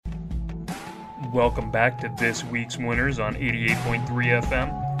Welcome back to this week's winners on 88.3 FM,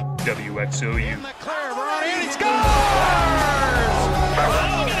 WXOU. In the clear, Barani, he scores!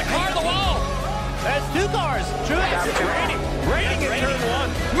 Oh, gonna clear the wall! That's two cars. Rating in turn one.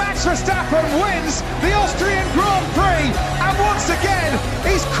 Max Verstappen wins the Austrian Grand Prix, and once again,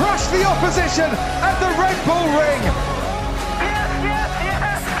 he's crushed the opposition at the Red Bull Ring.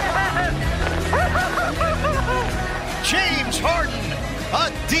 James Harden,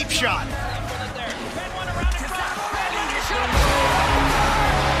 a deep shot.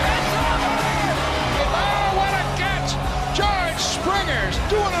 Springer's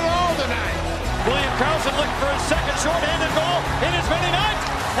doing it all tonight. William Krausen looking for his second short-handed goal in as many nights,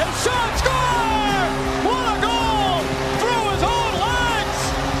 and shot, score! What a goal! Through his own legs!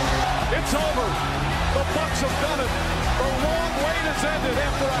 It's over. The Bucks have done it. The long wait has ended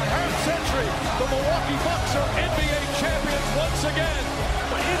after a half century. The Milwaukee Bucks are NBA champions once again.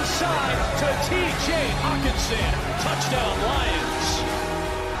 Inside to T.J. Hawkinson. Touchdown, Lions.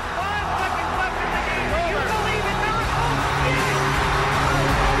 5 seconds left in the game. Do you believe in miracles?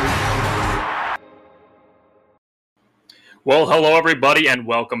 Well, hello everybody, and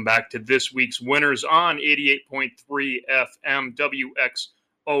welcome back to this week's winners on 88.3 FM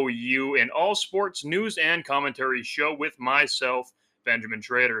WXOU, an all sports news and commentary show with myself, Benjamin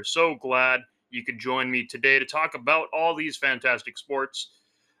Trader. So glad you could join me today to talk about all these fantastic sports.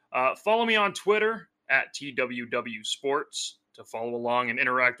 Follow me on Twitter at TWW Sports to follow along and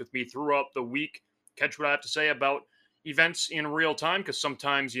interact with me throughout the week. Catch what I have to say about events in real time, because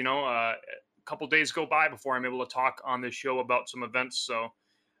sometimes, a couple days go by before I'm able to talk on this show about some events. So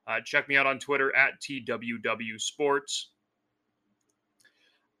check me out on Twitter at TWW Sports.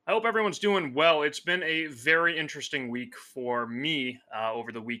 I hope everyone's doing well. It's been a very interesting week for me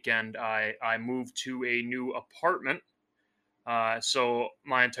over the weekend. I moved to a new apartment. So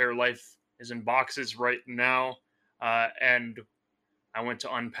my entire life is in boxes right now. And I went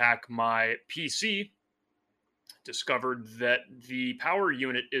to unpack my PC. Discovered that the power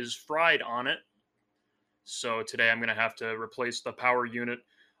unit is fried on it. So today I'm going to have to replace the power unit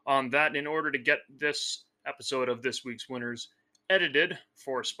on that in order to get this episode of this week's winners edited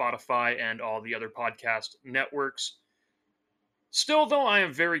for Spotify and all the other podcast networks. Still, though, I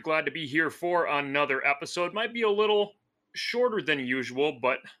am very glad to be here for another episode. Might be a little shorter than usual,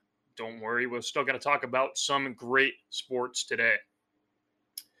 but don't worry, we're still going to talk about some great sports today.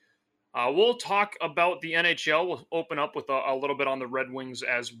 We'll talk about the NHL. We'll open up with a little bit on the Red Wings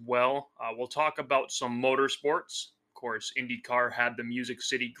as well. We'll talk about some motorsports. Of course, IndyCar had the Music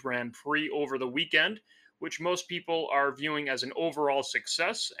City Grand Prix over the weekend, which most people are viewing as an overall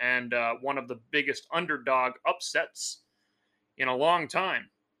success and one of the biggest underdog upsets in a long time.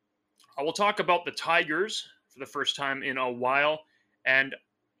 We'll talk about the Tigers for the first time in a while. And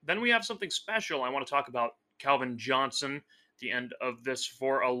then we have something special. I want to talk about Calvin Johnson the end of this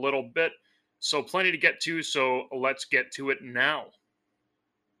for a little bit. So plenty to get to, so let's get to it now.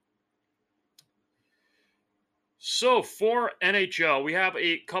 So for NHL, we have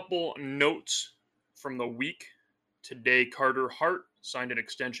a couple notes from the week. Today, Carter Hart signed an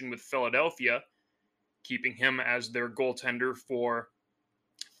extension with Philadelphia, keeping him as their goaltender for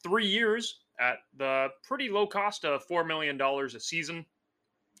 3 years at the pretty low cost of $4 million a season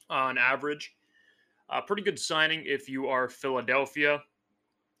on average. Pretty good signing if you are Philadelphia,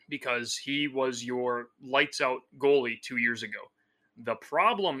 because he was your lights-out goalie 2 years ago. The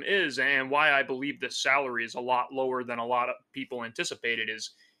problem is, and why I believe the salary is a lot lower than a lot of people anticipated,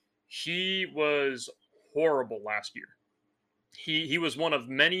 is he was horrible last year. He was one of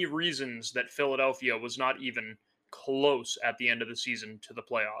many reasons that Philadelphia was not even close at the end of the season to the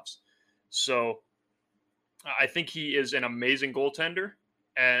playoffs. So I think he is an amazing goaltender.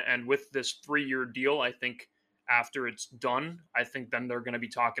 And with this 3-year deal, I think after it's done, I think then they're going to be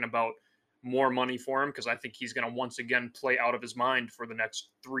talking about more money for him, because I think he's going to once again play out of his mind for the next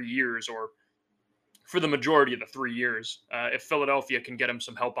 3 years, or for the majority of the 3 years. If Philadelphia can get him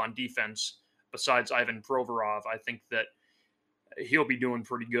some help on defense besides Ivan Provorov, I think that he'll be doing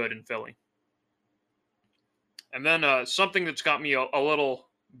pretty good in Philly. And then something that's got me a little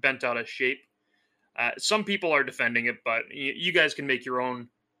bent out of shape. Some people are defending it, but you guys can make your own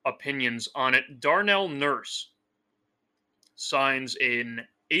opinions on it. Darnell Nurse signs an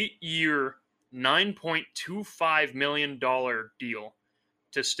 8-year, $9.25 million deal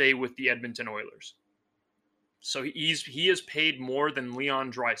to stay with the Edmonton Oilers. So he is paid more than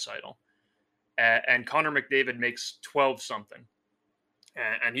Leon Draisaitl, and Connor McDavid makes 12-something.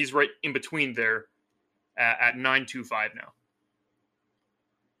 And he's right in between there at 9.25 now.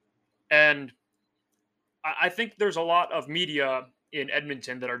 And I think there's a lot of media in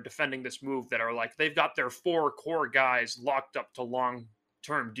Edmonton that are defending this move that are like, they've got their 4 core guys locked up to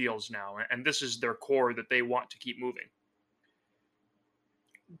long-term deals now, and this is their core that they want to keep moving.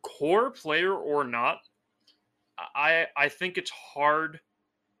 Core player or not, I think it's hard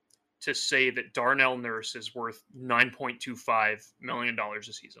to say that Darnell Nurse is worth $9.25 million a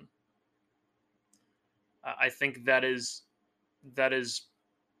season. I think that is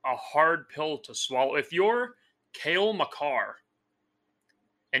a hard pill to swallow. If you're Cale Makar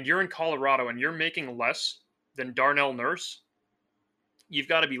and you're in Colorado and you're making less than Darnell Nurse, you've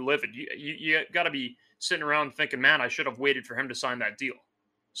got to be livid. You got to be sitting around thinking, man, I should have waited for him to sign that deal,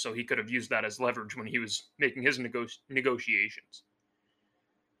 so he could have used that as leverage when he was making his negotiations.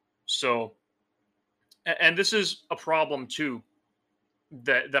 So, and this is a problem too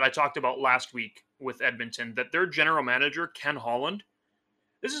that I talked about last week with Edmonton, that their general manager, Ken Holland,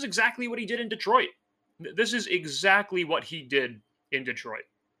 this is exactly what he did in Detroit. This is exactly what he did in Detroit.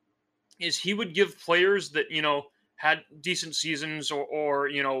 Is he would give players that, had decent seasons or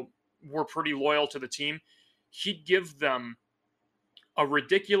were pretty loyal to the team, he'd give them a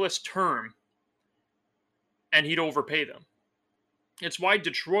ridiculous term and he'd overpay them. It's why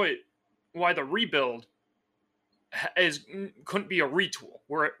the rebuild couldn't be a retool,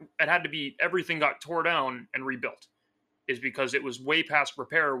 where it had to be everything got tore down and rebuilt, is because it was way past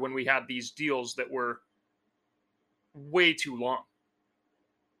repair when we had these deals that were way too long.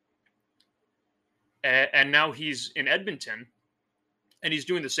 And now he's in Edmonton and he's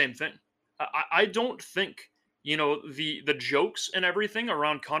doing the same thing. I don't think, the jokes and everything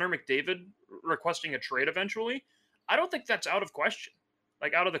around Connor McDavid requesting a trade eventually, I don't think that's out of question.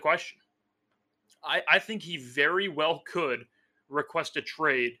 Like, out of the question. I think he very well could request a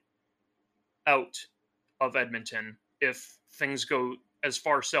trade out of Edmonton if things go as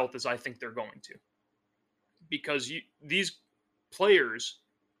far south as I think they're going to. Because these players,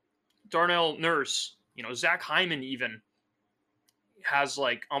 Darnell Nurse, Zach Hyman even has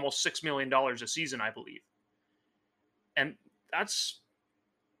like almost $6 million a season, I believe. And that's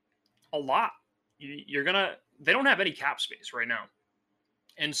a lot. They don't have any cap space right now.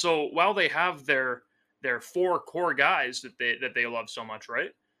 And so while they have their 4 core guys that they love so much,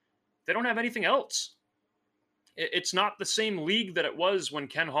 right? They don't have anything else. It's not the same league that it was when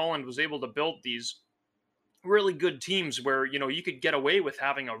Ken Holland was able to build these really good teams where, you could get away with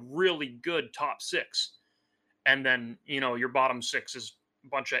having a really good top 6. And then, your bottom 6 is a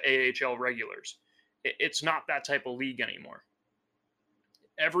bunch of AHL regulars. It's not that type of league anymore.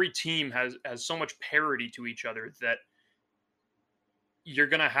 Every team has so much parity to each other that you're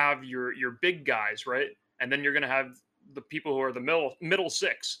going to have your big guys, right? And then you're going to have the people who are the middle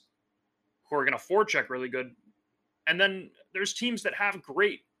 6 who are going to forecheck really good. And then there's teams that have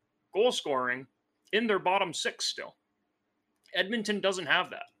great goal scoring in their bottom 6 still. Edmonton doesn't have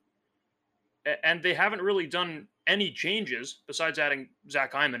that. And they haven't really done any changes besides adding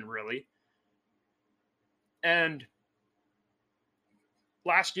Zach Hyman, really. And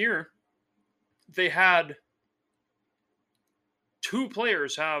last year, they had 2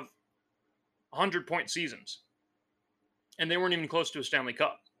 players have 100-point seasons. And they weren't even close to a Stanley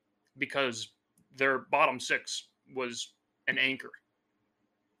Cup because their bottom 6 was an anchor.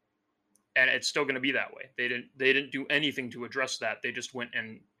 And it's still going to be that way. They didn't do anything to address that. They just went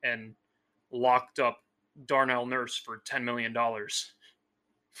and locked up Darnell Nurse for $10 million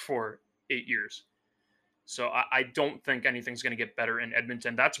for 8 years. So I don't think anything's going to get better in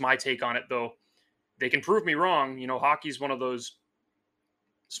Edmonton. That's my take on it, though. They can prove me wrong. Hockey's one of those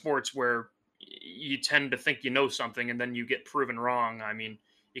sports where you tend to think you know something and then you get proven wrong. I mean,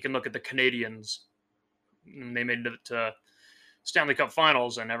 you can look at the Canadiens. They made it to Stanley Cup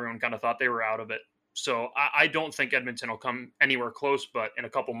Finals and everyone kind of thought they were out of it. So I don't think Edmonton will come anywhere close, but in a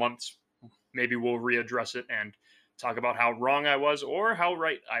couple months, maybe we'll readdress it and talk about how wrong I was or how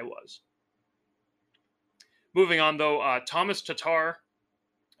right I was. Moving on, though, Thomas Tatar,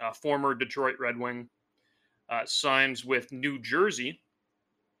 former Detroit Red Wing, signs with New Jersey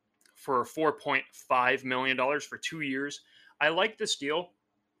for $4.5 million for 2 years. I like this deal,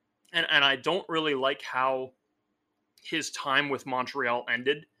 and I don't really like how his time with Montreal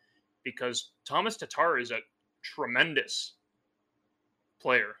ended, because Thomas Tatar is a tremendous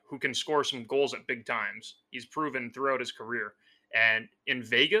player who can score some goals at big times. He's proven throughout his career. And in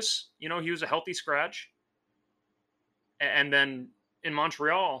Vegas, he was a healthy scratch. And then in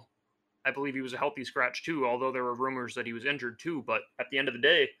Montreal, I believe he was a healthy scratch too, although there were rumors that he was injured too. But at the end of the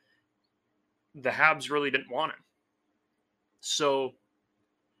day, the Habs really didn't want him. So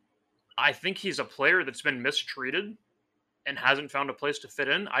I think he's a player that's been mistreated and hasn't found a place to fit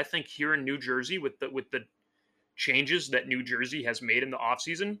in. I think here in New Jersey with the changes that New Jersey has made in the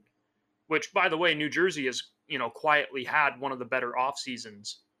offseason, which, by the way, New Jersey has, quietly had one of the better off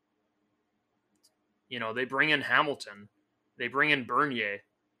seasons. They bring in Hamilton, they bring in Bernier,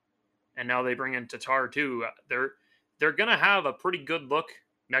 and now they bring in Tatar too. They're gonna have a pretty good look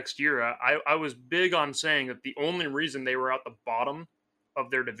next year. I was big on saying that the only reason they were at the bottom of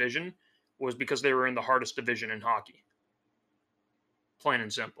their division was because they were in the hardest division in hockey. Plain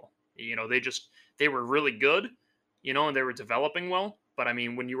and simple. They were really good, and they were developing well. But I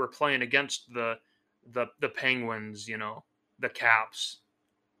mean, when you were playing against the Penguins, the Caps,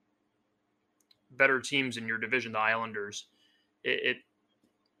 better teams in your division, the Islanders, they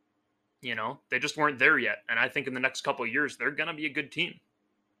just weren't there yet. And I think in the next couple of years, they're gonna be a good team.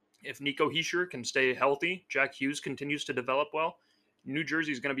 If Nico Hischier can stay healthy, Jack Hughes continues to develop well, New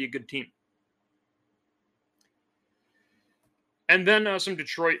Jersey is going to be a good team. And then some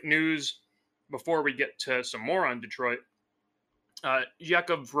Detroit news before we get to some more on Detroit.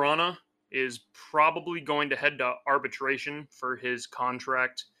 Jakub Vrana is probably going to head to arbitration for his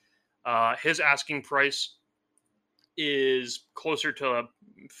contract. His asking price is closer to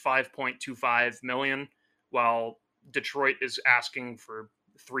 $5.25 million, while Detroit is asking for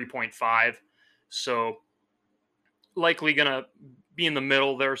 3.5. So likely gonna be in the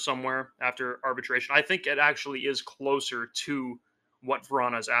middle there somewhere after arbitration. I think it actually is closer to what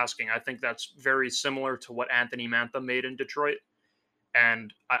Vrana's asking. I think that's very similar to what Anthony Mantha made in Detroit,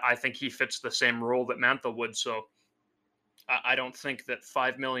 and I think he fits the same role that Mantha would. So I don't think that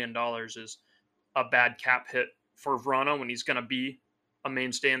 $5 million is a bad cap hit for Vrana when he's gonna be a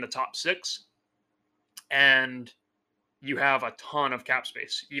mainstay in the top six, and you have a ton of cap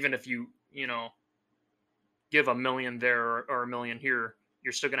space. Even if you give $1 million there or $1 million here,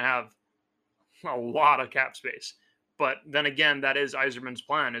 you're still going to have a lot of cap space. But then again, that is Yzerman's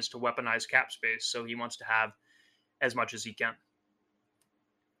plan, is to weaponize cap space. So he wants to have as much as he can.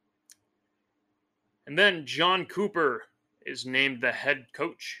 And then John Cooper is named the head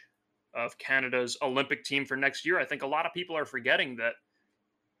coach of Canada's Olympic team for next year. I think a lot of people are forgetting that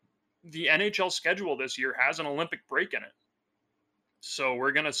the NHL schedule this year has an Olympic break in it. So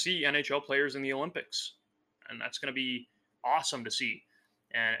we're going to see NHL players in the Olympics, and that's going to be awesome to see.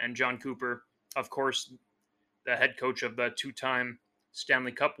 And John Cooper, of course, the head coach of the two-time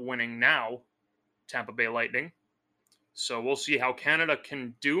Stanley Cup winning now Tampa Bay Lightning. So we'll see how Canada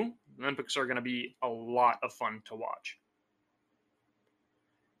can do. The Olympics are going to be a lot of fun to watch.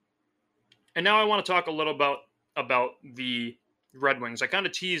 And now I want to talk a little about the Red Wings. I kind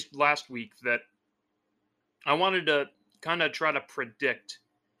of teased last week that I wanted to kind of try to predict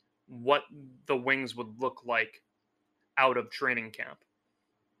what the Wings would look like out of training camp.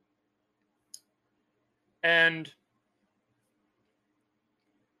 And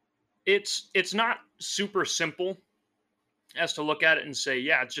it's not super simple as to look at it and say,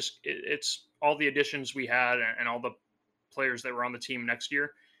 yeah, it's all the additions we had and all the players that were on the team next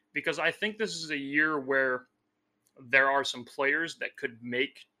year, because I think this is a year where there are some players that could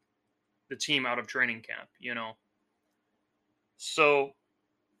make the team out of training camp, So,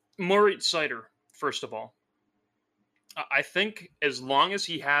 Moritz Seider, first of all, I think as long as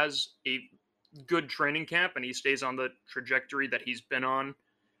he has a good training camp and he stays on the trajectory that he's been on,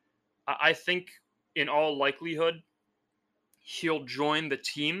 I think in all likelihood he'll join the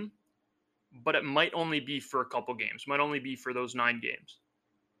team, but it might only be for a couple games, might only be for those 9 games.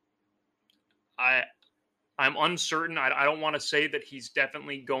 I'm uncertain. I don't want to say that he's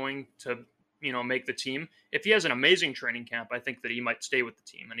definitely going to, make the team. If he has an amazing training camp, I think that he might stay with the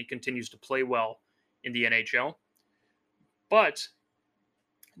team and he continues to play well in the NHL. But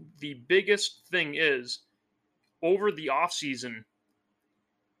the biggest thing is, over the offseason,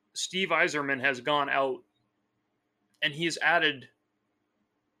 Steve Yzerman has gone out and he's added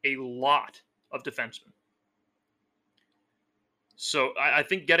a lot of defensemen. So I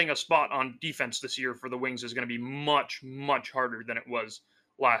think getting a spot on defense this year for the Wings is going to be much, much harder than it was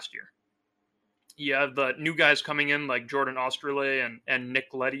last year. You have the new guys coming in like Jordan Osterley and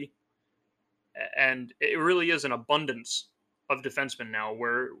Nick Leddy. And it really is an abundance of defensemen now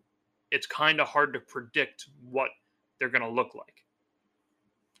where it's kind of hard to predict what they're going to look like.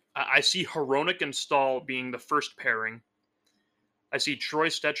 I see Hronek and Stahl being the first pairing. I see Troy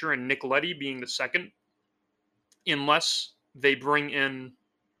Stecher and Nick Leddy being the second, unless they bring in,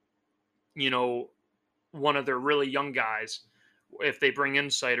 one of their really young guys. If they bring in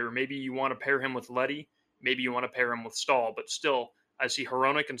Seider, maybe you want to pair him with Leddy, maybe you want to pair him with Stahl, but still, I see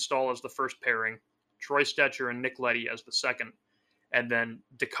Hronek and Stahl as the first pairing, Troy Stecher and Nick Leddy as the second, and then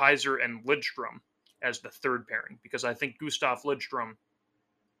DeKeyser and Lidstrom as the third pairing, because I think Gustav Lidstrom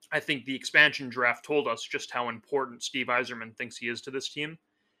I think the expansion draft told us just how important Steve Yzerman thinks he is to this team.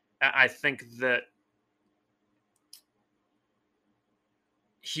 I think that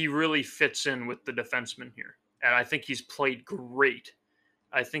he really fits in with the defenseman here. And I think he's played great.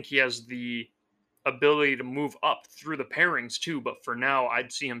 I think he has the ability to move up through the pairings too, but for now,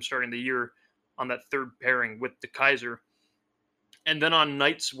 I'd see him starting the year on that third pairing with the Kaiser. And then on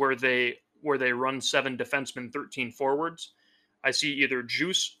nights where they run 7 defensemen, 13 forwards, I see either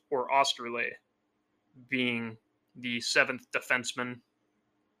Juice or Osterley being the 7th defenseman.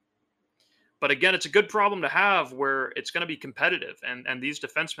 But again, it's a good problem to have where it's going to be competitive, and these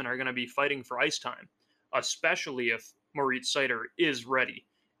defensemen are going to be fighting for ice time, especially if Moritz Seider is ready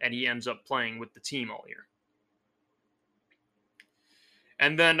and he ends up playing with the team all year.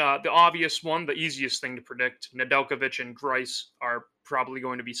 And then the obvious one, the easiest thing to predict, Nedeljkovic and Greiss are probably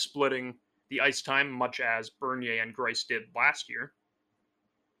going to be splitting the ice time, much as Bernier and Greiss did last year.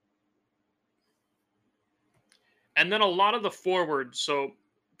 And then a lot of the forwards, so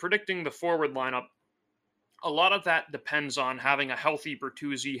predicting the forward lineup, a lot of that depends on having a healthy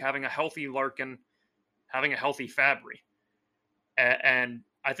Bertuzzi, having a healthy Larkin, having a healthy Fabry. And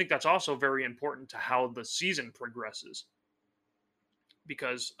I think that's also very important to how the season progresses.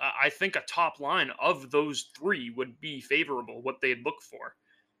 Because I think a top line of those 3 would be favorable, what they'd look for,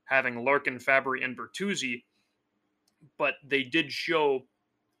 having Larkin, Fabry, and Bertuzzi. But they did show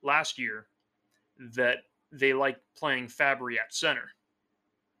last year that they like playing Fabry at center,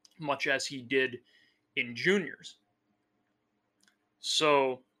 much as he did in juniors.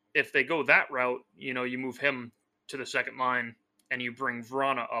 So if they go that route, you move him to the second line and you bring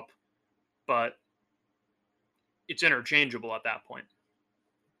Vrana up, but it's interchangeable at that point.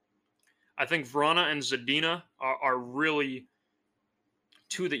 I think Vrana and Zadina are really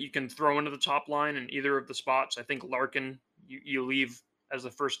 2 that you can throw into the top line in either of the spots. I think Larkin, you leave as the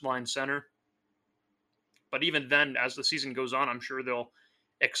first line center. But even then, as the season goes on, I'm sure they'll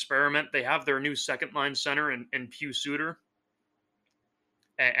experiment. They have their new second line center in Pius Suter.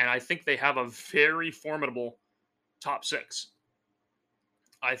 And I think they have a very formidable top 6.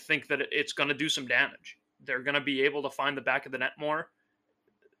 I think that it's going to do some damage. They're going to be able to find the back of the net more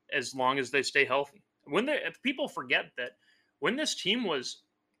as long as they stay healthy. If people forget that when this team was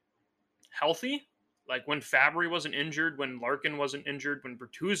healthy, like when Fabry wasn't injured, when Larkin wasn't injured, when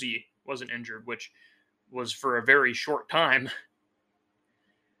Bertuzzi wasn't injured, which was for a very short time,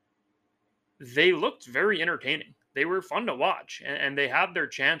 they looked very entertaining. They were fun to watch, and they had their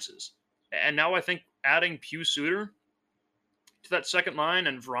chances. And now I think adding Pius Suter to that second line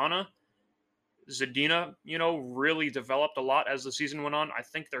and Vrana, Zadina, really developed a lot as the season went on. I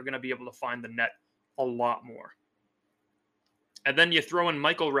think they're going to be able to find the net a lot more. And then you throw in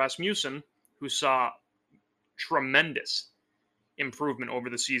Michael Rasmussen, who saw tremendous improvement over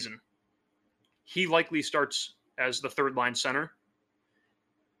the season. He likely starts as the third line center.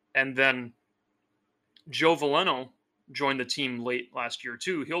 And then Joe Veleno joined the team late last year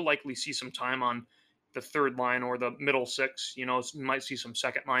too. He'll likely see some time on the third line or the middle 6. You might see some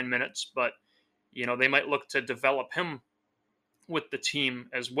second line minutes, but they might look to develop him with the team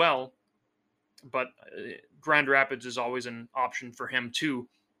as well. But Grand Rapids is always an option for him too,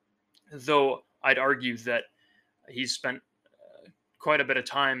 though I'd argue that he's spent quite a bit of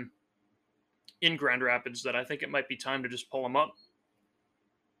time in Grand Rapids that I think it might be time to just pull him up.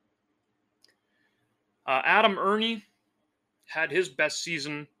 Adam Ernie had his best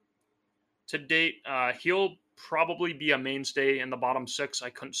season to date. He'll probably be a mainstay in the bottom 6.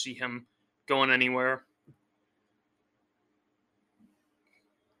 I couldn't see him going anywhere.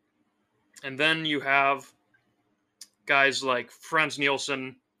 And then you have guys like Franz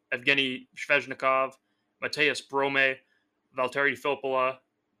Nielsen, Evgeny Svechnikov, Matthias Brome, Valtteri Filppula,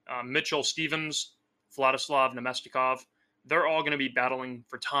 Mitchell Stevens, Vladislav Nemestikov. They're all going to be battling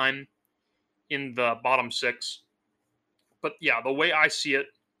for time in the bottom 6. But yeah, the way I see it,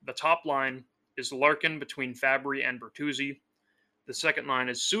 the top line is Larkin between Fabry and Bertuzzi. The second line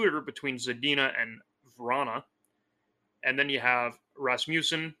is Suter between Zadina and Vrana. And then you have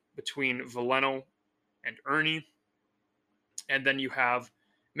Rasmussen between Veleno and Ernie. And then you have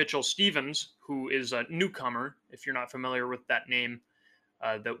Mitchell Stevens, who is a newcomer, if you're not familiar with that name,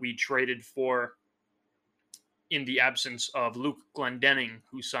 that we traded for in the absence of Luke Glendening,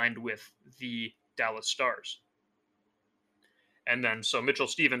 who signed with the Dallas Stars. And then, so Mitchell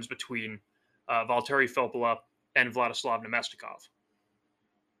Stevens between Valtteri Filppula and Vladislav Nemestikov.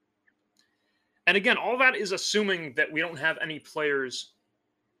 And again, all that is assuming that we don't have any players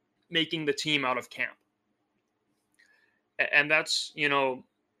making the team out of camp. And that's,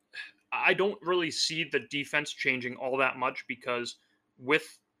 I don't really see the defense changing all that much because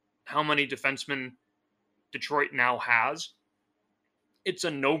with how many defensemen Detroit now has, it's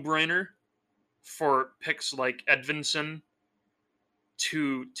a no-brainer for picks like Edvinson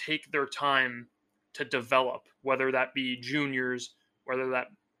to take their time to develop, whether that be juniors, whether that,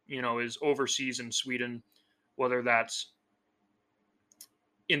 is overseas in Sweden, whether that's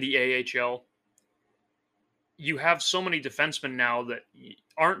in the AHL. You have so many defensemen now that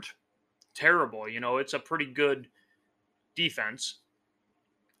aren't terrible. It's a pretty good defense.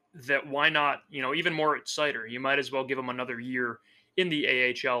 That why not, even Moritz Seider, you might as well give him another year in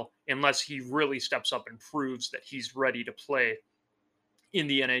the AHL unless he really steps up and proves that he's ready to play in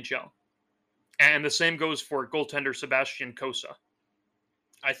the NHL. And the same goes for goaltender Sebastian Cossa.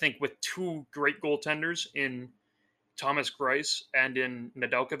 I think with two great goaltenders in Thomas Greiss and in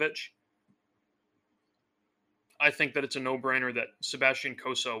Nedeljkovic, I think that it's a no-brainer that Sebastian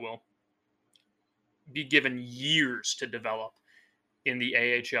Cossa will be given years to develop in the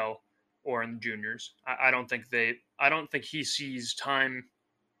AHL or in the juniors. I don't think he sees time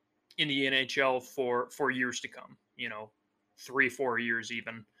in the NHL for years to come. 3-4 years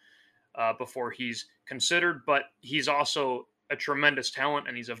even before he's considered. But he's also a tremendous talent,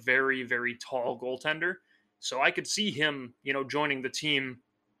 and he's a very, very tall goaltender. So I could see him, joining the team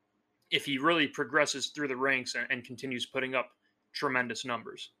if he really progresses through the ranks and continues putting up tremendous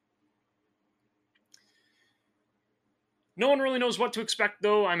numbers. No one really knows what to expect,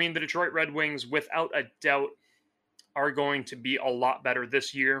 though. I mean, the Detroit Red Wings, without a doubt, are going to be a lot better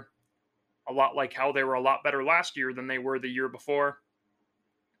this year. A lot like how they were a lot better last year than they were the year before.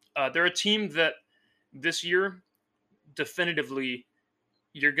 They're a team that this year, definitively,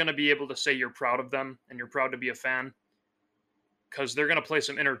 you're going to be able to say you're proud of them and you're proud to be a fan because they're going to play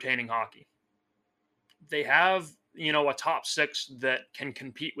some entertaining hockey. They have, a top six that can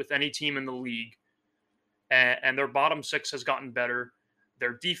compete with any team in the league. And their bottom six has gotten better.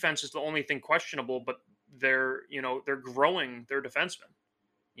 Their defense is the only thing questionable, but they're growing their defensemen.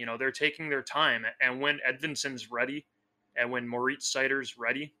 They're taking their time. And when Edvinson's ready, and when Moritz Seider's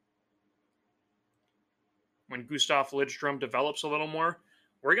ready, when Gustav Lidstrom develops a little more,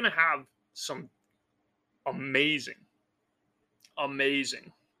 we're going to have some amazing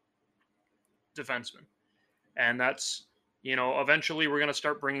defensemen. And that's, eventually we're going to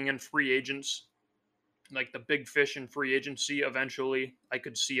start bringing in free agents, like the big fish in free agency. Eventually, I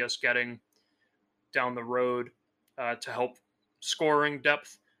could see us getting down the road to help scoring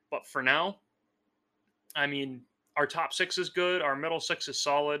depth. But for now, I mean, our top six is good. Our middle six is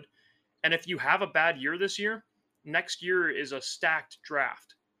solid. And if you have a bad year this year, next year is a stacked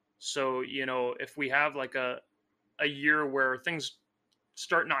draft. So, if we have like a year where things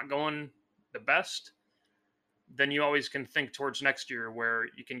start not going the best, then you always can think towards next year where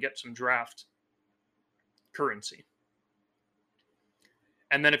you can get some draft currency.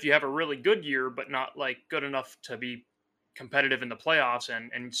 And then if you have a really good year, but not like good enough to be competitive in the playoffs,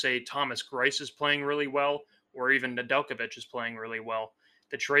 and say Thomas Greiss is playing really well, or even Nedeljkovic is playing really well,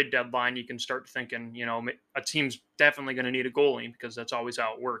 the trade deadline, you can start thinking, a team's definitely going to need a goalie because that's always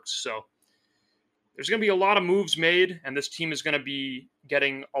how it works. So there's going to be a lot of moves made, and this team is going to be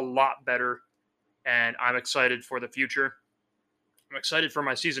getting a lot better, and I'm excited for the future. I'm excited for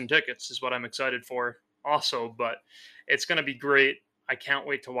my season tickets is what I'm excited for also, but it's going to be great. I can't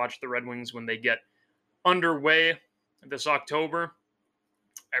wait to watch the Red Wings when they get underway this October.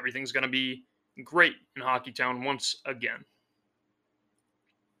 Everything's going to be great in Hockeytown once again.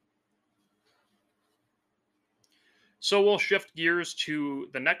 So we'll shift gears to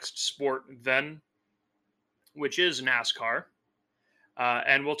the next sport then, which is NASCAR.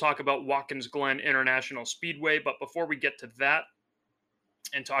 And we'll talk about Watkins Glen International Speedway. But before we get to that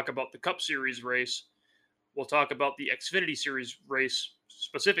and talk about the Cup Series race, we'll talk about the Xfinity Series race,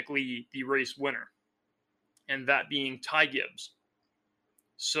 specifically the race winner, and that being Ty Gibbs.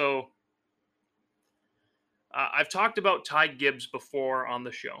 So I've talked about Ty Gibbs before on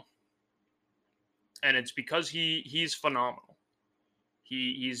the show, and it's because he's phenomenal.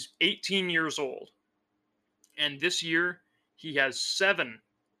 He's 18 years old, and this year he has 7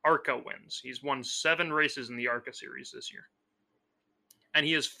 ARCA wins. He's won 7 races in the ARCA Series this year, and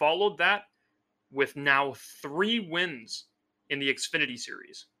he has followed that with now 3 wins in the Xfinity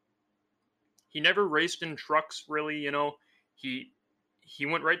Series. He never raced in trucks, really, He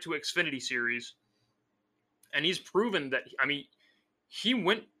went right to Xfinity Series, and he's proven that, he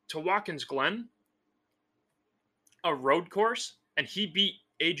went to Watkins Glen, a road course, and he beat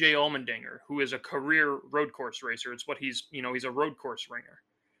AJ Allmendinger, who is a career road course racer. It's what he's a road course ringer.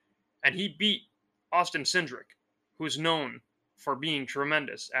 And he beat Austin Cindric, who's known for being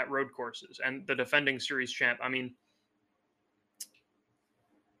tremendous at road courses and the defending series champ.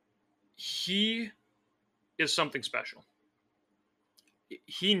 he is something special.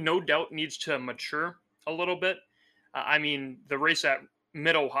 He no doubt needs to mature a little bit. I mean, the race at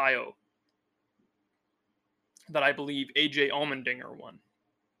Mid Ohio that I believe AJ Allmendinger won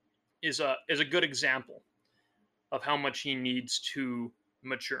is a good example of how much he needs to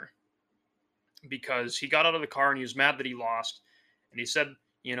mature, because he got out of the car and he was mad that he lost, and he said,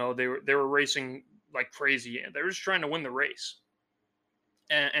 they were racing like crazy and they were just trying to win the race.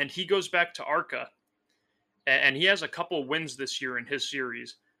 And he goes back to ARCA, and he has a couple wins this year in his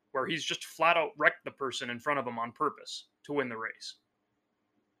series where he's just flat out wrecked the person in front of him on purpose to win the race.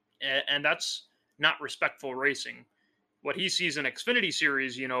 And that's not respectful racing. What he sees in Xfinity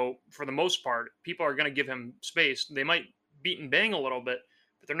Series, for the most part, people are going to give him space. They might beat and bang a little bit,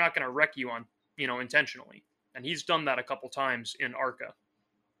 but they're not going to wreck you on, intentionally. And he's done that a couple times in ARCA,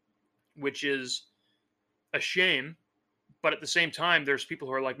 which is a shame. But at the same time, there's people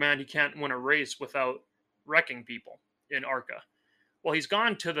who are like, man, he can't win a race without wrecking people in ARCA. Well, he's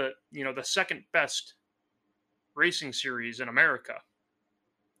gone to the second best racing series in America,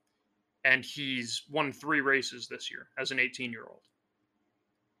 and he's won 3 races this year as an 18-year-old.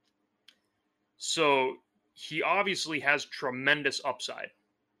 So he obviously has tremendous upside.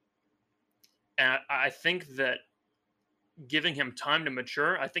 And I think that giving him time to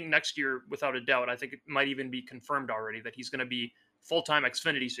mature, I think next year, without a doubt, I think it might even be confirmed already that he's going to be full-time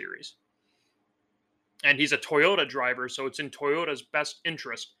Xfinity Series. And he's a Toyota driver, so it's in Toyota's best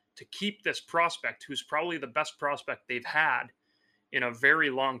interest to keep this prospect, who's probably the best prospect they've had in a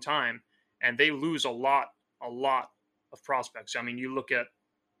very long time. And they lose a lot of prospects. I mean, you look at,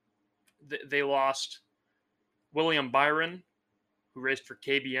 they lost William Byron, who raced for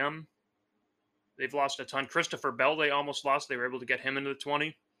KBM. They've lost a ton. Christopher Bell, they almost lost. They were able to get him into the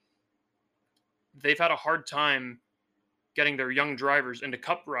 20. They've had a hard time getting their young drivers into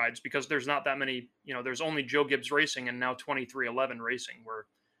cup rides because there's not that many, there's only Joe Gibbs Racing and now 2311 Racing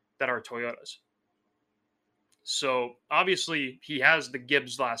that are Toyotas. So obviously he has the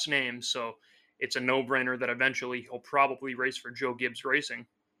Gibbs last name, so it's a no-brainer that eventually he'll probably race for Joe Gibbs Racing.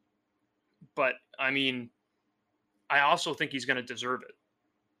 But I mean, I also think he's going to deserve it.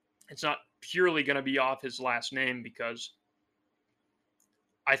 It's not purely going to be off his last name, because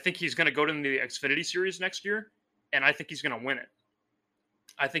I think he's going to go to the Xfinity Series next year, and I think he's going to win it.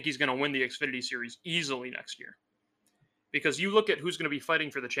 I think he's going to win the Xfinity Series easily next year. Because you look at who's going to be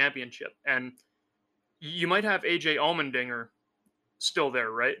fighting for the championship, and you might have AJ Allmendinger still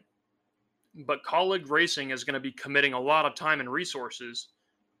there, right? But Colleague Racing is going to be committing a lot of time and resources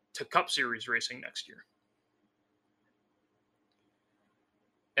to Cup Series racing next year.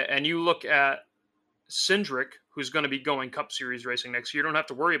 And you look at Cindric, who's going to be going Cup Series racing next year. You don't have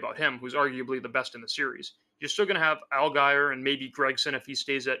to worry about him, who's arguably the best in the series. You're still going to have Allgaier and maybe Gregson if he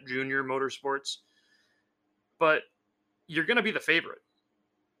stays at Junior Motorsports. But you're going to be the favorite.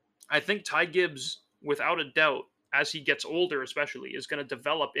 I think Ty Gibbs, without a doubt, as he gets older especially, is going to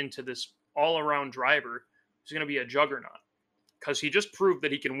develop into this all-around driver who's going to be a juggernaut. Because he just proved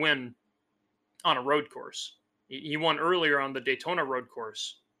that he can win on a road course. He won earlier on the Daytona road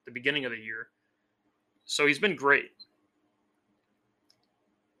course, the beginning of the year. So he's been great.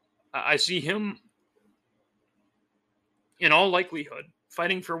 I see him, in all likelihood,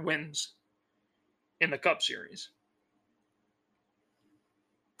 fighting for wins in the Cup Series.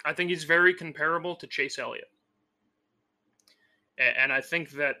 I think he's very comparable to Chase Elliott. And I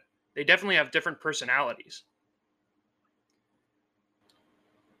think that they definitely have different personalities.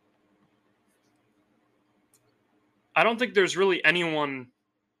 I don't think there's really anyone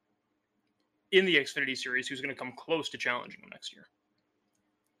in the Xfinity Series who's going to come close to challenging him next year.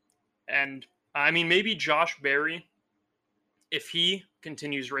 And, I mean, maybe Josh Berry, if he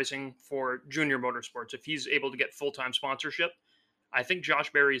continues racing for Junior Motorsports, if he's able to get full-time sponsorship, I think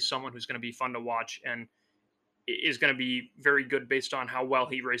Josh Berry is someone who's going to be fun to watch and is going to be very good based on how well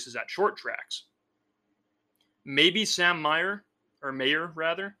he races at short tracks. Maybe Sam Mayer,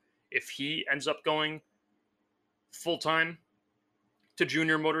 if he ends up going full-time to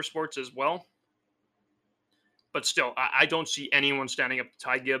Junior Motorsports as well. But still, I don't see anyone standing up to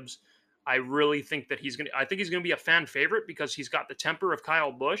Ty Gibbs. I really think that he's going to be a fan favorite because he's got the temper of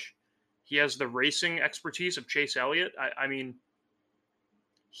Kyle Busch. He has the racing expertise of Chase Elliott. I mean,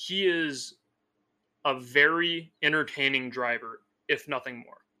 he is a very entertaining driver, if nothing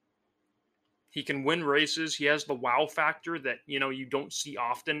more. He can win races. He has the wow factor that, you don't see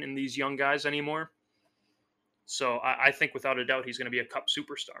often in these young guys anymore. So I think without a doubt, he's going to be a Cup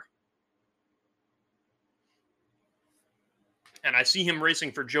superstar. And I see him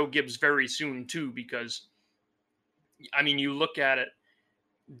racing for Joe Gibbs very soon, too, because, I mean, you look at it,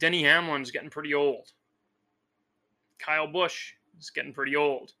 Denny Hamlin's getting pretty old. Kyle Busch is getting pretty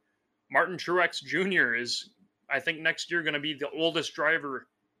old. Martin Truex Jr. is, I think, next year going to be the oldest driver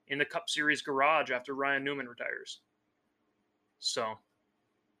in the Cup Series garage after Ryan Newman retires. So,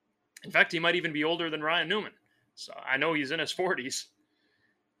 in fact, he might even be older than Ryan Newman. So, I know he's in his 40s.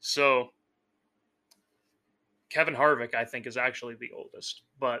 So, Kevin Harvick, I think, is actually the oldest.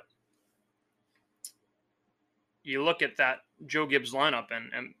 But you look at that Joe Gibbs lineup,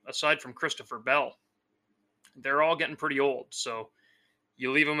 and aside from Christopher Bell, they're all getting pretty old. So,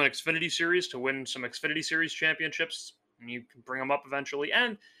 you leave them an Xfinity Series to win some Xfinity Series championships, and you can bring them up eventually.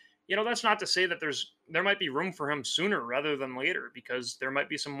 And, that's not to say that there might be room for him sooner rather than later, because there might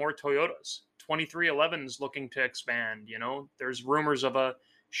be some more Toyotas. 2311's looking to expand, There's rumors of a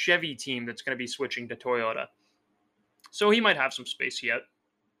Chevy team that's going to be switching to Toyota. So he might have some space yet.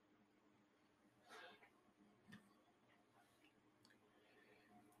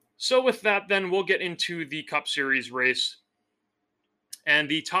 So with that, then, we'll get into the Cup Series race. And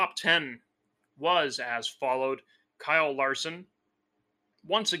the top 10 was as followed. Kyle Larson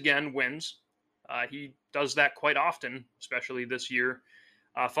once again wins. He does that quite often, especially this year.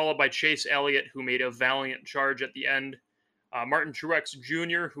 Followed by Chase Elliott, who made a valiant charge at the end. Martin Truex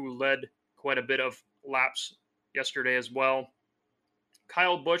Jr., who led quite a bit of laps yesterday as well.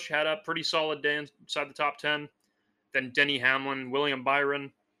 Kyle Busch had a pretty solid day inside the top 10. Then Denny Hamlin, William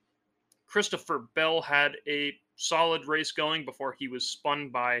Byron. Christopher Bell had a solid race going before he was spun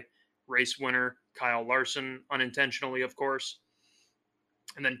by race winner Kyle Larson, unintentionally, of course.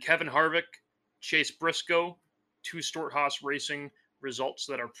 And then Kevin Harvick, Chase Briscoe, 2 Stewart-Haas Racing results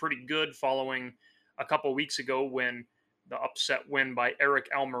that are pretty good following a couple weeks ago when the upset win by Eric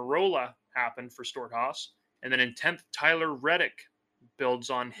Almirola happened for Stewart-Haas. And then in 10th, Tyler Reddick builds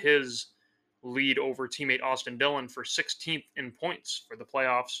on his lead over teammate Austin Dillon for 16th in points for the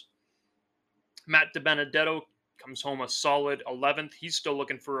playoffs. Matt DiBenedetto comes home a solid 11th. He's still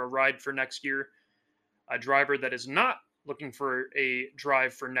looking for a ride for next year. A driver that is not looking for a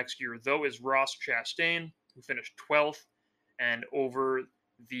drive for next year, though, is Ross Chastain, who finished 12th. And over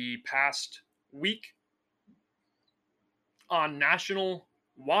the past week, on National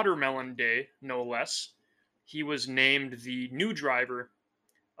Watermelon Day, no less, he was named the new driver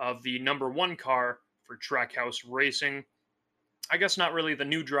of the number 1 car for Trackhouse Racing. I guess not really the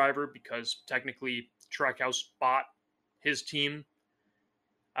new driver, because technically Trackhouse bought his team,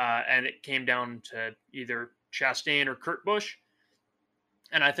 and it came down to either Chastain or Kurt Busch.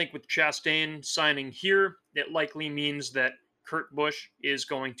 And I think with Chastain signing here, it likely means that Kurt Busch is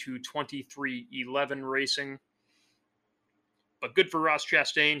going to 2311 Racing. But good for Ross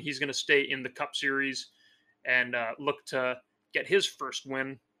Chastain. He's going to stay in the Cup Series and look to get his first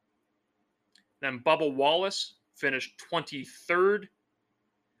win. Then Bubba Wallace finished 23rd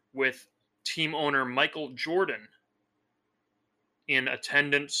with team owner Michael Jordan in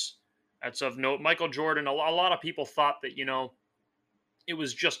attendance. That's of note. Michael Jordan, a lot of people thought that, it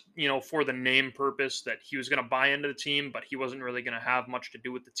was just, for the name purpose, that he was going to buy into the team, but he wasn't really going to have much to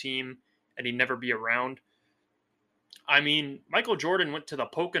do with the team, and he'd never be around. I mean, Michael Jordan went to the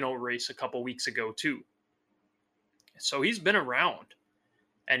Pocono race a couple weeks ago, too. So he's been around,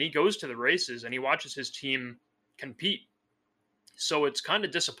 and he goes to the races, and he watches his team compete. So it's kind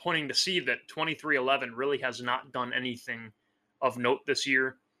of disappointing to see that 2311 really has not done anything of note this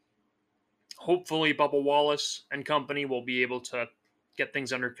year. Hopefully, Bubba Wallace and company will be able to get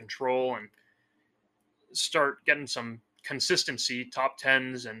things under control and start getting some consistency, top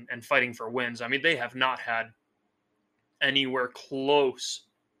 10s, and fighting for wins. I mean, they have not had anywhere close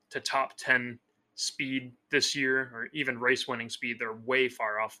to top 10 speed this year, or even race winning speed. They're way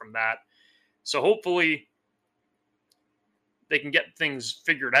far off from that. So hopefully they can get things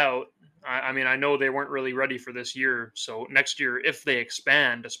figured out. I mean, I know they weren't really ready for this year. So next year, if they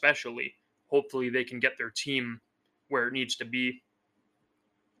expand, especially, hopefully they can get their team where it needs to be.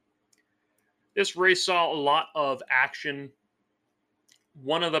 This race saw a lot of action.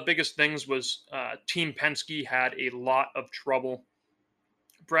 One of the biggest things was Team Penske had a lot of trouble.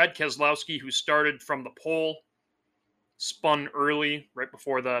 Brad Keselowski, who started from the pole, spun early, right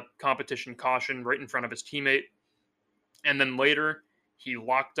before the competition caution, right in front of his teammate. And then later, he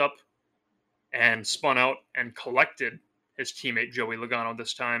locked up and spun out and collected his teammate Joey Logano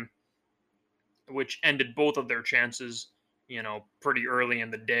this time, which ended both of their chances, pretty early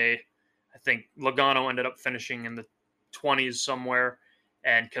in the day. I think Logano ended up finishing in the 20s somewhere,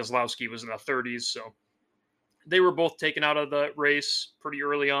 and Keselowski was in the 30s. So they were both taken out of the race pretty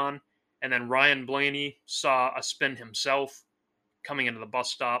early on. And then Ryan Blaney saw a spin himself coming into the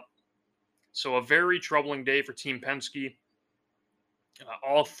bus stop. So a very troubling day for Team Penske.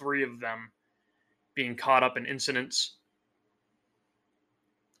 all three of them being caught up in incidents.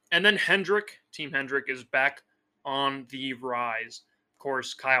 And then Team Hendrick is back on the rise. Of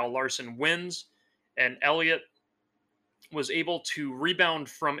course, Kyle Larson wins, and Elliott was able to rebound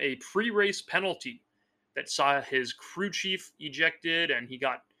from a pre-race penalty that saw his crew chief ejected, and he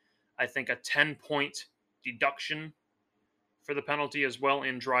got, I think, a 10-point deduction for the penalty as well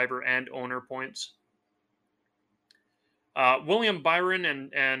in driver and owner points. William Byron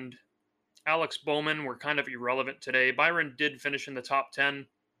and Alex Bowman were kind of irrelevant today. Byron did finish in the top 10,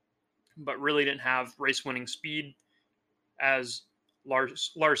 but really didn't have race-winning speed as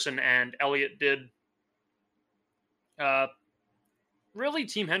Larson and Elliott did. Really,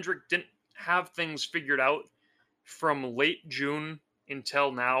 Team Hendrick didn't have things figured out from late June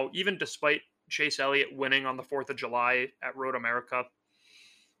until now, even despite Chase Elliott winning on the 4th of July at Road America.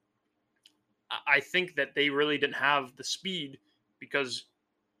 I think that they really didn't have the speed because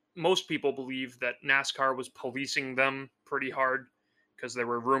most people believe that NASCAR was policing them pretty hard because there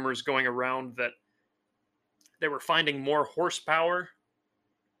were rumors going around that they were finding more horsepower.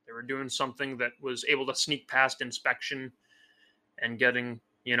 They were doing something that was able to sneak past inspection and getting,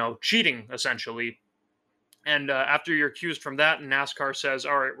 cheating essentially. And after you're accused from that, and NASCAR says,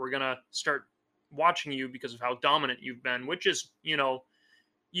 all right, we're going to start watching you because of how dominant you've been, which is,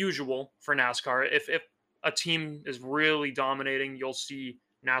 usual for NASCAR. If a team is really dominating, you'll see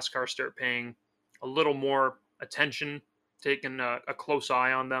NASCAR start paying a little more attention, taking a close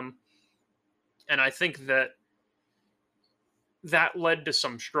eye on them. And I think that led to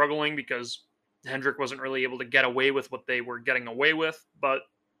some struggling because Hendrick wasn't really able to get away with what they were getting away with. But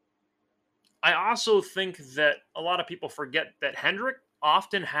I also think that a lot of people forget that Hendrick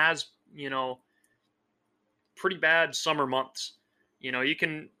often has, pretty bad summer months. You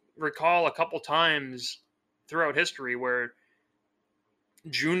can recall a couple times throughout history where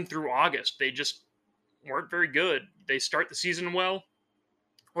June through August, they just weren't very good. They start the season well,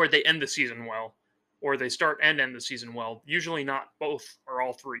 or they end the season well, or they start and end the season well. Usually not both or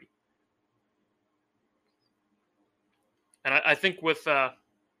all three. And I think with the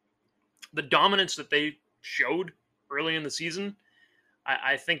dominance that they showed early in the season,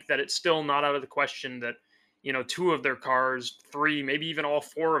 I think that it's still not out of the question that, two of their cars, three, maybe even all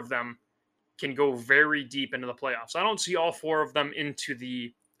four of them can go very deep into the playoffs. I don't see all four of them into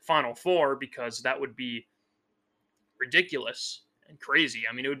the Final Four because that would be ridiculous and crazy.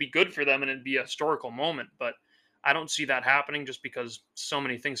 I mean, it would be good for them and it'd be a historical moment, but I don't see that happening just because so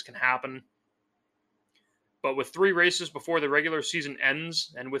many things can happen. But with 3 races before the regular season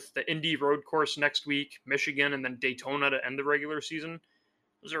ends, and with the Indy road course next week, Michigan, and then Daytona to end the regular season,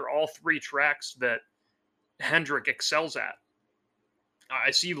 those are all 3 tracks that Hendrick excels at. I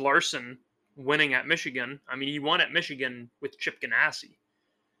see Larson winning at Michigan. I mean, he won at Michigan with Chip Ganassi.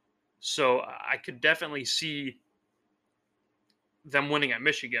 So I could definitely see them winning at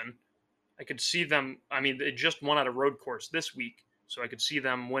Michigan. I could see them, they just won at a road course this week, so I could see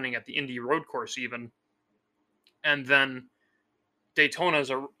them winning at the Indy road course even. And then Daytona's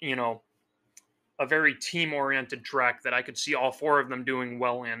a very team-oriented track that I could see all 4 of them doing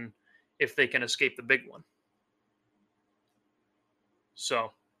well in if they can escape the big one.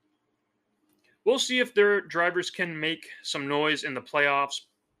 So we'll see if their drivers can make some noise in the playoffs.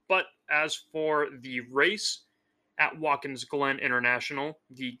 But as for the race at Watkins Glen International,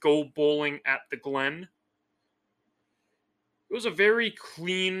 the Go Bowling at the Glen, it was a very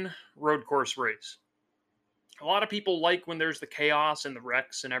clean road course race. A lot of people like when there's the chaos and the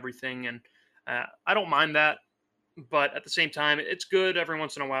wrecks and everything, and I don't mind that. But at the same time, it's good every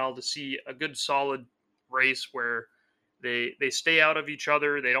once in a while to see a good, solid race where they stay out of each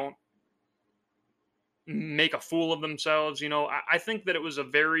other. They don't make a fool of themselves. I think that it was a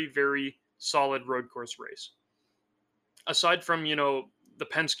very, very solid road course race. Aside from, the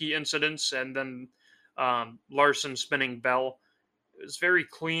Penske incidents and then Larson spinning Bell, it was very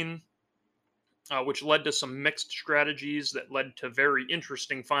clean. Which led to some mixed strategies that led to very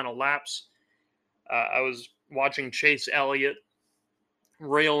interesting final laps. I was watching Chase Elliott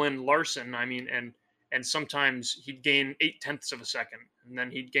rail in Larson, and sometimes he'd gain 0.8 of a second, and then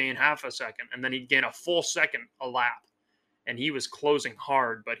he'd gain half a second, and then he'd gain a full second a lap. And he was closing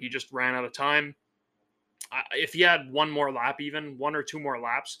hard, but he just ran out of time. If he had one more lap, even 1 or 2 more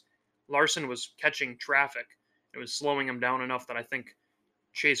laps, Larson was catching traffic. It was slowing him down enough that I think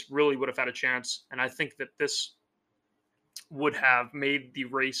Chase really would have had a chance, and I think that this would have made the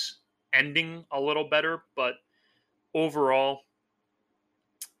race ending a little better, but overall,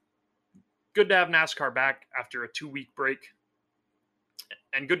 good to have NASCAR back after a 2-week break,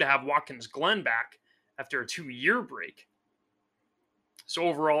 and good to have Watkins Glen back after a 2-year break. So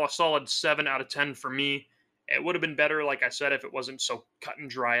overall, a solid 7 out of 10 for me. It would have been better, like I said, if it wasn't so cut and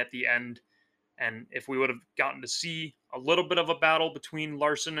dry at the end. And if we would have gotten to see a little bit of a battle between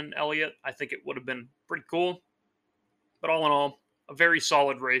Larson and Elliott, I think it would have been pretty cool. But all in all, a very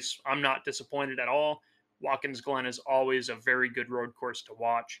solid race. I'm not disappointed at all. Watkins Glen is always a very good road course to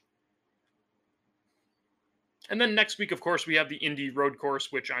watch. And then next week, of course, we have the Indy road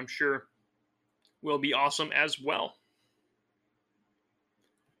course, which I'm sure will be awesome as well.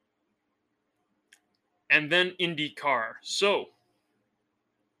 And then IndyCar. So,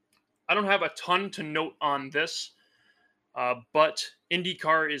 I don't have a ton to note on this, but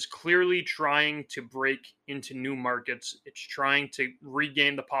IndyCar is clearly trying to break into new markets. It's trying to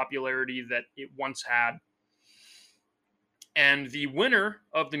regain the popularity that it once had. And the winner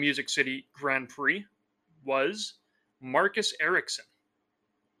of the Music City Grand Prix was Marcus Ericsson.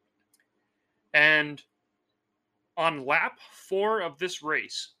 And on lap 4 of this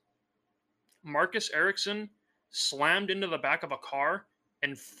race, Marcus Ericsson slammed into the back of a car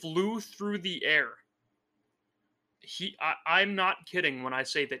and flew through the air. I'm not kidding when I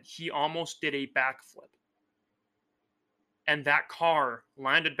say that he almost did a backflip. And that car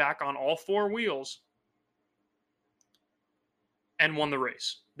landed back on all 4 wheels and won the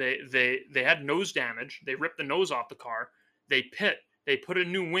race. They had nose damage. They ripped the nose off the car. They pit. They put a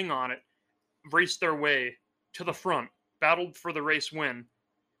new wing on it, raced their way to the front, battled for the race win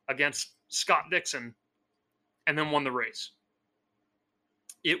against Scott Dixon, and then won the race.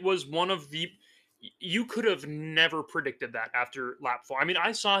 It was one of the... You could have never predicted that after lap 4. I mean,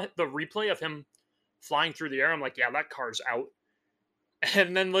 I saw the replay of him flying through the air. I'm like, yeah, that car's out.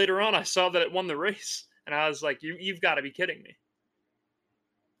 And then later on, I saw that it won the race. And I was like, you've got to be kidding me.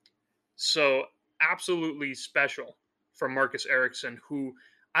 So, absolutely special for Marcus Ericsson, who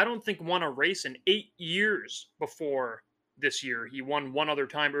I don't think won a race in 8 years before this year. He won one other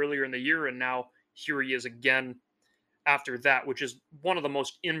time earlier in the year, and now here he is again after that, which is one of the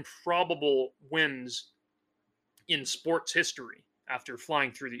most improbable wins in sports history after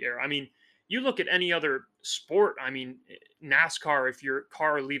flying through the air. I mean, you look at any other sport, I mean, NASCAR, if your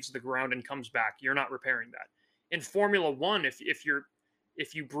car leaves the ground and comes back, you're not repairing that. In Formula One, if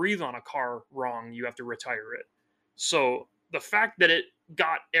you breathe on a car wrong, you have to retire it. So the fact that it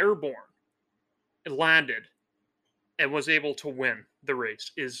got airborne, it landed, and was able to win the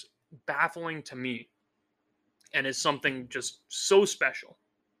race is baffling to me, and is something just so special.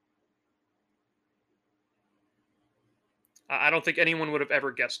 I don't think anyone would have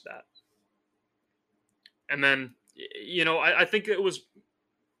ever guessed that. And then, you know, I think it was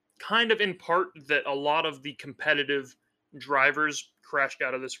kind of in part that a lot of the competitive drivers crashed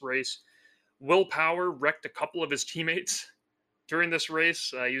out of this race. Will Power wrecked a couple of his teammates during this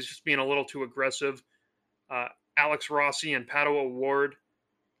race. He was just being a little too aggressive. Alex Rossi and Pato O'Ward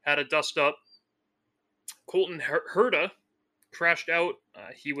had a dust up. Colton Herta crashed out.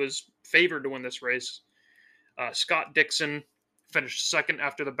 He was favored to win this race. Scott Dixon finished second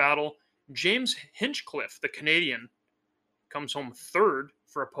after the battle. James Hinchcliffe, the Canadian, comes home third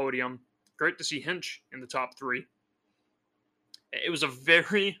for a podium. Great to see Hinch in the top 3. It was a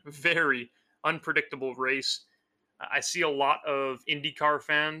very, very unpredictable race. I see a lot of IndyCar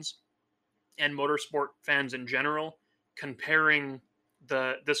fans and motorsport fans in general comparing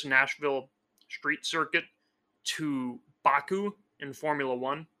this Nashville street circuit to Baku in Formula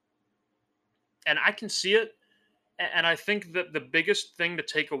One. And I can see it. And I think that the biggest thing to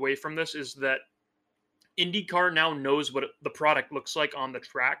take away from this is that IndyCar now knows what the product looks like on the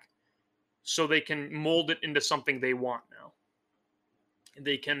track, so they can mold it into something they want now.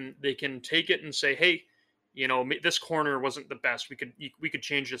 They can take it and say, hey, you know, this corner wasn't the best. We could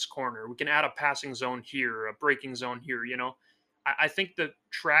change this corner. We can add a passing zone here, a braking zone here. You know, I think the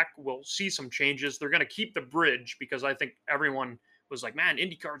track will see some changes. They're going to keep the bridge because I think everyone was like, man,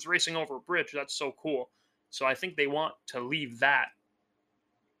 IndyCar's racing over a bridge. That's so cool. So I think they want to leave that.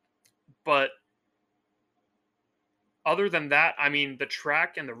 But other than that, I mean, the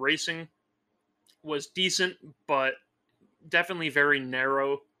track and the racing was decent, but definitely very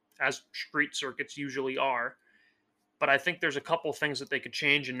narrow, as street circuits usually are. But I think there's a couple things that they could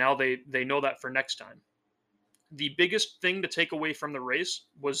change, and now they know that for next time. The biggest thing to take away from the race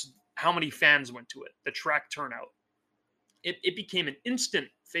was how many fans went to it, the track turnout. It became an instant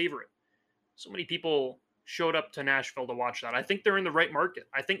favorite. So many people showed up to Nashville to watch that. I think they're in the right market.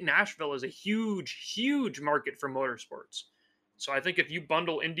 I think Nashville is a huge, huge market for motorsports. So I think if you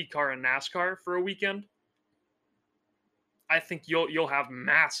bundle IndyCar and NASCAR for a weekend, I think you'll have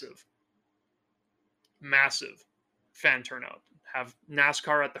massive fan turnout. Have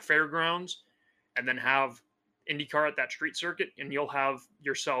NASCAR at the fairgrounds, and then have IndyCar at that street circuit, and you'll have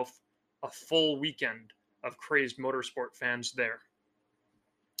yourself a full weekend of crazed motorsport fans there.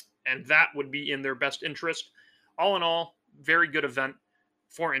 And that would be in their best interest. All in all, very good event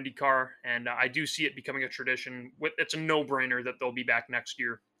for IndyCar, and I do see it becoming a tradition. It's a no-brainer that they'll be back next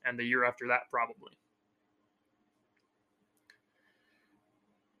year and the year after that, probably.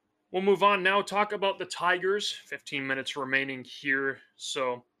 We'll move on now, talk about the Tigers. 15 minutes remaining here.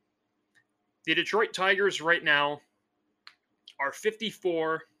 So the Detroit Tigers right now are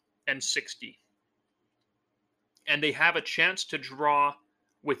 54-60. And they have a chance to draw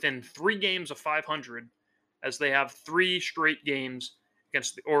within 3 games of 500, as they have 3 straight games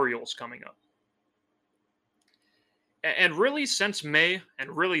against the Orioles coming up. And really since May, and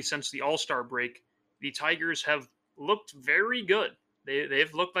really since the All-Star break, the Tigers have looked very good.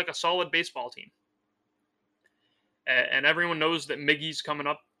 They've looked like a solid baseball team. And everyone knows that Miggy's coming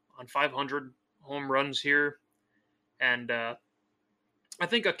up on 500 home runs here. And I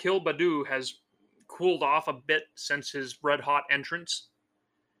think Akil Baddoo has cooled off a bit since his red-hot entrance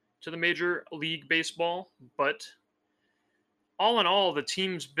to the Major League Baseball. But all in all, the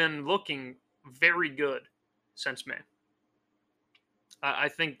team's been looking very good since May. I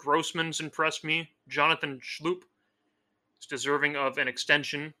think Grossman's impressed me. Jonathan Schloop is deserving of an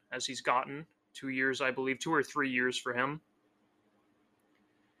extension, as he's gotten 2 years, I believe, 2 or 3 years for him.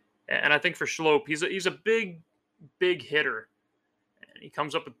 And I think for Schloop, he's a big hitter. And he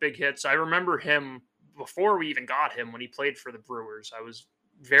comes up with big hits. I remember him before we even got him when he played for the Brewers. I was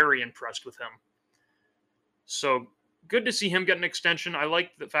very impressed with him. So good to see him get an extension. I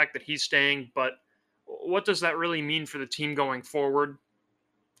like the fact that he's staying, but what does that really mean for the team going forward?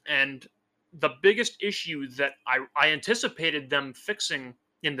 And the biggest issue that I anticipated them fixing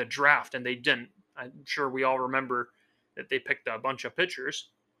in the draft, and they didn't. I'm sure we all remember that they picked a bunch of pitchers.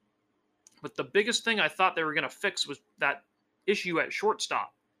 But the biggest thing I thought they were going to fix was that issue at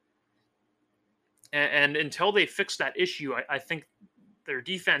shortstop. And until they fix that issue, I think their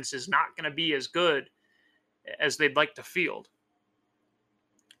defense is not going to be as good as they'd like to field.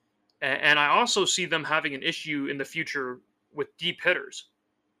 And I also see them having an issue in the future with deep hitters.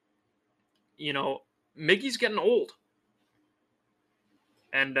 You know, Miggy's getting old.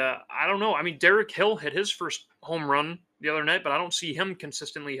 And I don't know. I mean, Derek Hill hit his first home run the other night, but I don't see him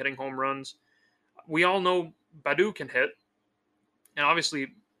consistently hitting home runs. We all know Baddoo can hit. And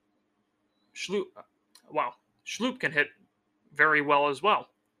obviously, Schloop can hit very well as well.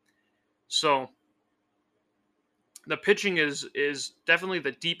 So the pitching is definitely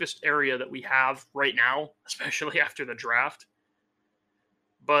the deepest area that we have right now, especially after the draft.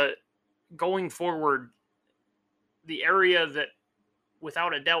 But going forward, the area that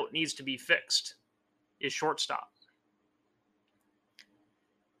without a doubt needs to be fixed is shortstop.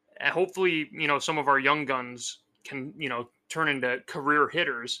 And hopefully, some of our young guns can, turn into career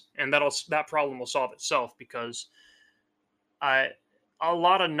hitters, and that problem will solve itself, because a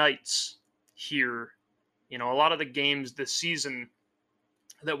lot of nights here, a lot of the games this season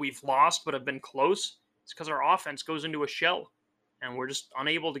that we've lost but have been close, it's because our offense goes into a shell and we're just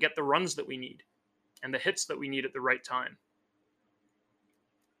unable to get the runs that we need and the hits that we need at the right time.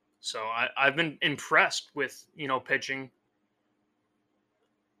 So I've been impressed with, pitching.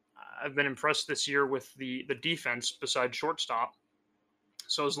 I've been impressed this year with the defense besides shortstop.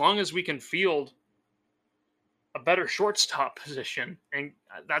 So as long as we can field a better shortstop position, and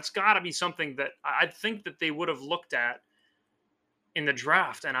that's got to be something that I think that they would have looked at in the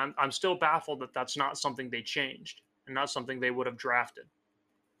draft, and I'm still baffled that that's not something they changed and not something they would have drafted.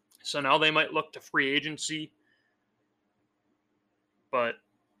 So now they might look to free agency, but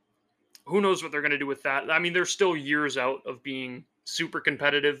who knows what they're going to do with that. I mean, they're still years out of being super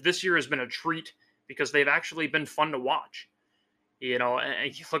competitive. This year has been a treat because they've actually been fun to watch.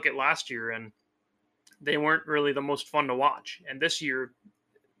 And you look at last year and they weren't really the most fun to watch. And this year,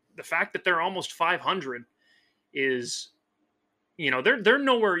 the fact that they're almost 500 is, they're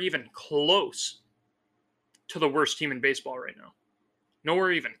nowhere even close to the worst team in baseball right now.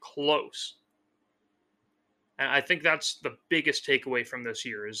 Nowhere even close. And I think that's the biggest takeaway from this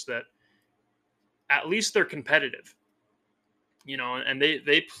year, is that at least they're competitive. And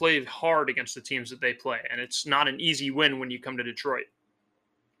they play hard against the teams that they play. And it's not an easy win when you come to Detroit.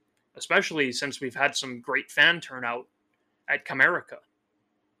 Especially since we've had some great fan turnout at Comerica.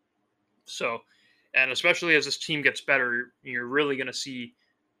 So, and especially as this team gets better, you're really going to see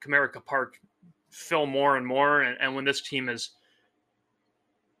Comerica Park fill more and more. And when this team is,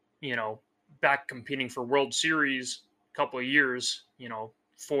 back competing for World Series a couple of years,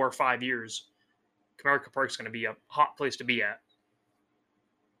 4 or 5 years, Comerica Park's going to be a hot place to be at.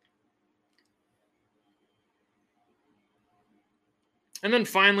 And then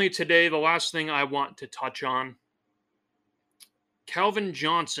finally today, the last thing I want to touch on, Calvin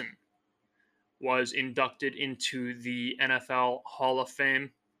Johnson was inducted into the NFL Hall of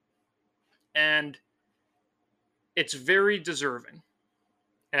Fame, and it's very deserving.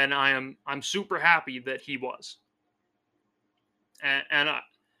 And I'm super happy that he was. And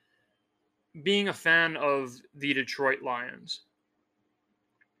being a fan of the Detroit Lions,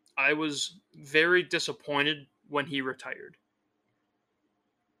 I was very disappointed when he retired.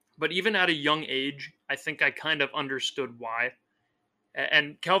 But even at a young age, I think I kind of understood why.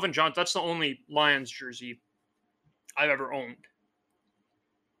 And Calvin Johnson, that's the only Lions jersey I've ever owned.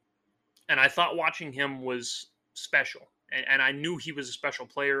 And I thought watching him was special. And I knew he was a special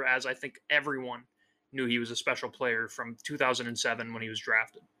player, as I think everyone knew he was a special player from 2007 when he was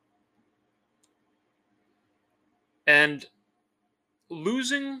drafted. And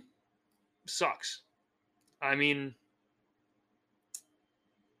losing sucks. I mean,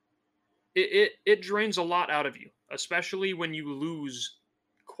 it drains a lot out of you, especially when you lose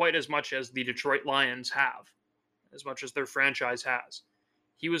quite as much as the Detroit Lions have, as much as their franchise has.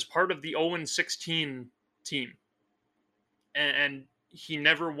 He was part of the 0-16 team, and he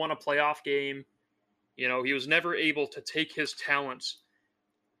never won a playoff game. You know, he was never able to take his talents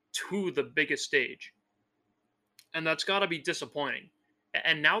to the biggest stage. And that's got to be disappointing.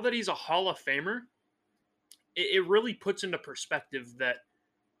 And now that he's a Hall of Famer, it really puts into perspective that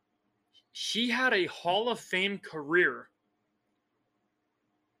he had a Hall of Fame career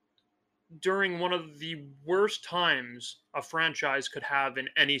during one of the worst times a franchise could have in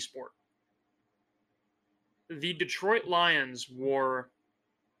any sport. The Detroit Lions were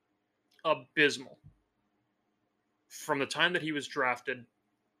abysmal from the time that he was drafted,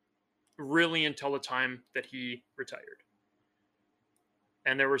 really until the time that he retired.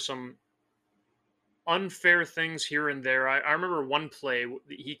 And there were some unfair things here and there. I remember one play,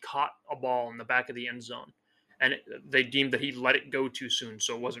 he caught a ball in the back of the end zone, and they deemed that he let it go too soon,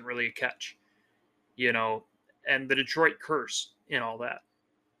 so it wasn't really a catch. You know, and the Detroit curse and all that.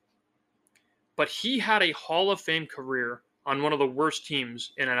 But he had a Hall of Fame career on one of the worst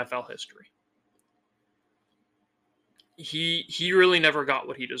teams in NFL history. He really never got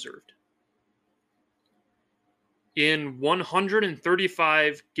what he deserved. In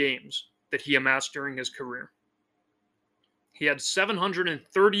 135 games that he amassed during his career, he had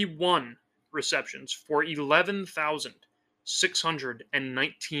 731 receptions for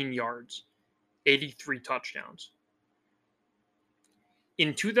 11,619 yards, 83 touchdowns.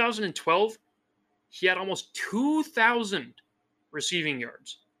 In 2012, he had almost 2,000 receiving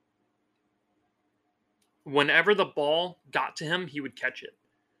yards. Whenever the ball got to him, he would catch it.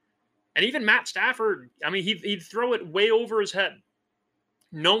 And even Matt Stafford, I mean, he'd throw it way over his head,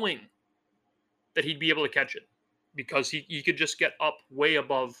 knowing that he'd be able to catch it because he could just get up way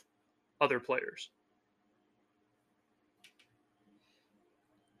above other players.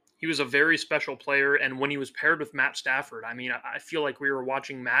 He was a very special player, and when he was paired with Matt Stafford, I mean, I feel like we were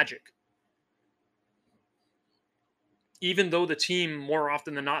watching magic. Even though the team, more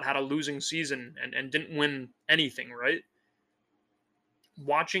often than not, had a losing season and didn't win anything, right?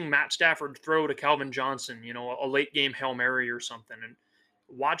 Watching Matt Stafford throw to Calvin Johnson, you know, a late game Hail Mary or something, and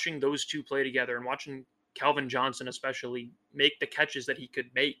watching those two play together and watching Calvin Johnson especially make the catches that he could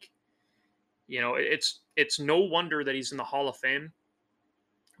make, you know, it's no wonder that he's in the Hall of Fame,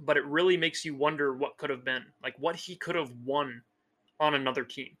 but it really makes you wonder what could have been, like what he could have won on another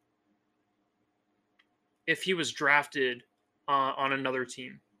team if he was drafted on another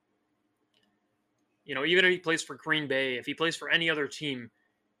team. You know, even if he plays for Green Bay, if he plays for any other team,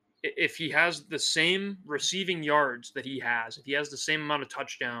 if he has the same receiving yards that he has, if he has the same amount of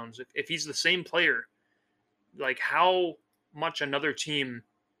touchdowns, if he's the same player, like how much another team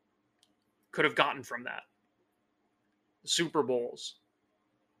could have gotten from that. Super Bowls,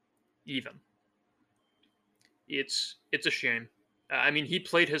 even. It's a shame. I mean, he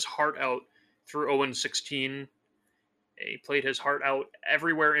played his heart out through 0-16. He played his heart out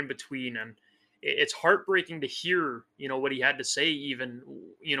everywhere in between, and it's heartbreaking to hear, you know, what he had to say, even,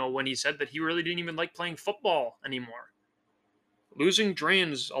 you know, when he said that he really didn't even like playing football anymore. Losing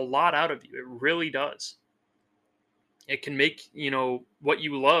drains a lot out of you. It really does. It can make, you know, what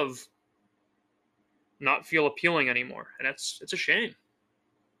you love not feel appealing anymore, and it's a shame.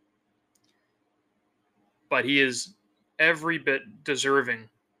 But he is every bit deserving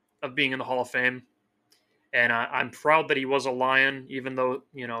of being in the Hall of Fame. And I'm proud that he was a Lion, even though,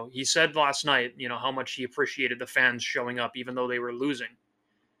 you know, he said last night, you know, how much he appreciated the fans showing up, even though they were losing.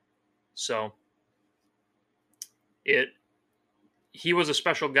 So he was a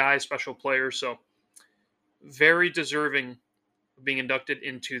special guy, special player. So very deserving being inducted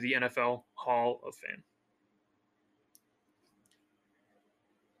into the NFL Hall of Fame.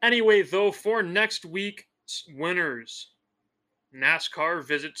 Anyway, though, for next week's winners, NASCAR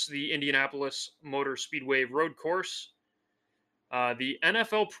visits the Indianapolis Motor Speedway road course. The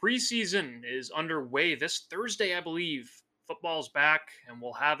NFL preseason is underway this Thursday, I believe. Football's back, and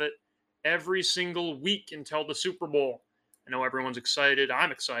we'll have it every single week until the Super Bowl. I know everyone's excited.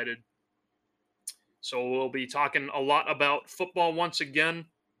 I'm excited. So we'll be talking a lot about football once again,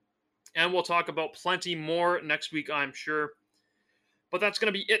 and we'll talk about plenty more next week, I'm sure. But that's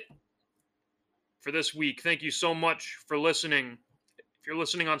going to be it for this week. Thank you so much for listening. If you're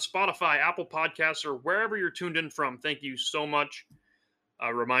listening on Spotify, Apple Podcasts, or wherever you're tuned in from, thank you so much.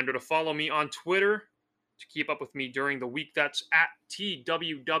 A reminder to follow me on Twitter to keep up with me during the week. That's at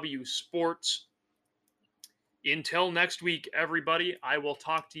TWW Sports. Until next week, everybody, I will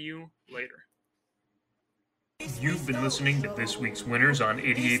talk to you later. You've been listening to this week's winners on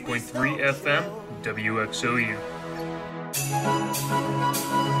 88.3 FM WXOU.